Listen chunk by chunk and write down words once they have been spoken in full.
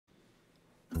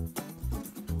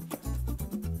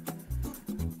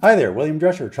Hi there, William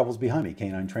Drescher, Troubles Behind Me,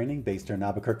 Canine Training, based here in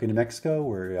Albuquerque, New Mexico.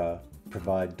 We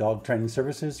provide dog training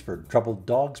services for troubled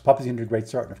dogs, puppies into a great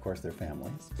start, and of course their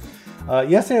families.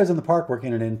 Yesterday I was in the park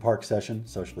working an in-park session,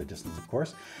 socially distanced of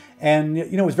course, and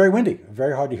it was very windy,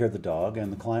 very hard to hear the dog,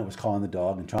 and the client was calling the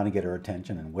dog and trying to get her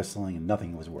attention and whistling, and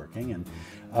nothing was working. And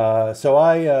so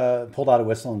I pulled out a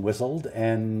whistle and whistled,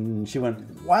 and she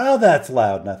went, "Wow, that's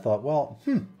loud." And I thought, well,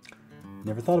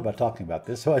 never thought about talking about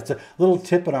this. So it's a little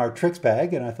tip in our tricks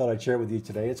bag, and I thought I'd share it with you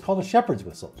today. It's called a shepherd's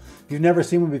whistle. If you've never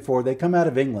seen one before, they come out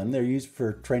of England. They're used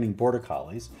for training border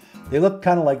collies. They look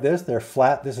kind of like this. They're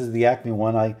flat. This is the Acme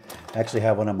one. I actually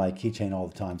have one on my keychain all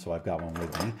the time, so I've got one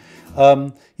with me.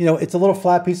 It's a little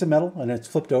flat piece of metal, and it's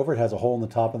flipped over. It has a hole in the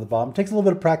top and the bottom. It takes a little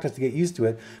bit of practice to get used to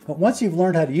it, but once you've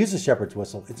learned how to use a shepherd's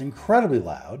whistle, it's incredibly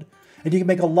loud. And you can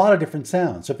make a lot of different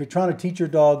sounds. So if you're trying to teach your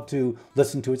dog to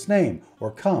listen to its name,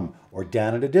 or come, or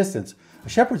down at a distance, a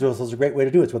shepherd's whistle is a great way to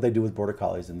do it. It's what they do with border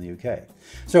collies in the UK.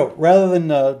 So rather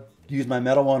than use my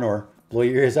metal one or blow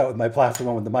your ears out with my plastic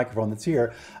one with the microphone that's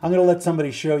here, I'm going to let somebody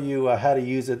show you how to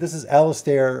use it. This is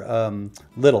Alistair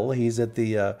Little. He's at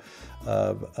the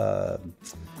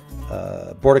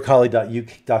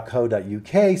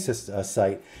bordercollie.co.uk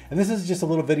site, and this is just a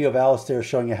little video of Alistair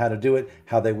showing you how to do it,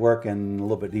 how they work, and a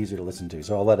little bit easier to listen to.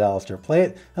 So I'll let Alistair play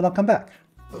it, and I'll come back.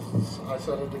 I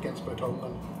set it against my tongue,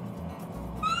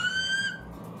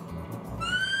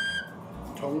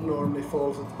 and tongue normally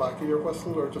falls at the back of your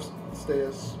whistle or just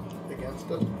stays against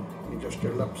it. Just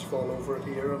your lips fall over it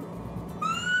here. And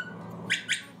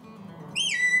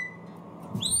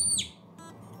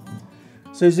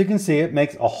so as you can see, it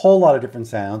makes a whole lot of different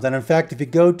sounds. And in fact, if you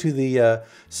go to the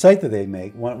site that they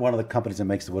make, one of the companies that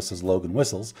makes the whistles, Logan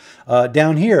Whistles,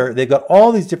 down here, they've got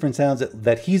all these different sounds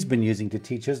that he's been using to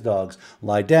teach his dogs.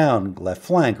 Lie down, left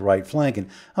flank, right flank. And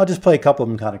I'll just play a couple of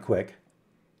them kind of quick.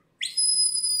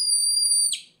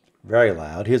 Very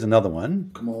loud. Here's another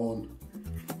one. come on.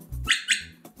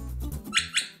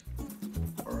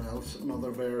 Or else another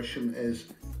version is...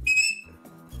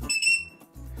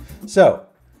 So,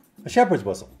 a shepherd's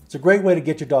whistle. It's a great way to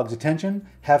get your dog's attention,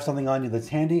 have something on you that's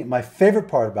handy. My favorite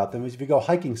part about them is if you go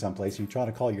hiking someplace and you try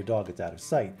to call your dog, it's out of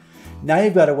sight. Now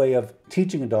you've got a way of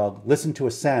teaching a dog, listen to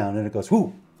a sound, and it goes,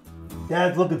 "Whoo,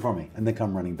 Dad's looking for me," and they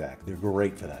come running back. They're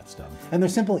great for that stuff. And they're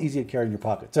simple, easy to carry in your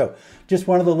pocket. So just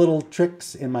one of the little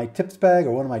tricks in my tips bag,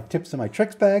 or one of my tips in my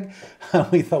tricks bag,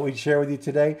 we thought we'd share with you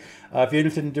today. If you're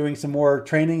interested in doing some more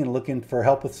training and looking for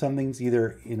help with some things,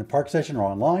 either in a park session or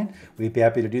online, we'd be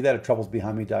happy to do that at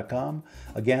troublesbehindme.com.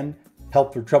 Again,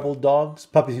 help for troubled dogs,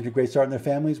 puppies into a great start in their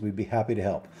families. We'd be happy to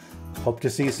help. Hope to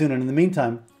see you soon. And in the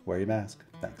meantime, wear your mask.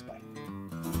 Thanks. Bye.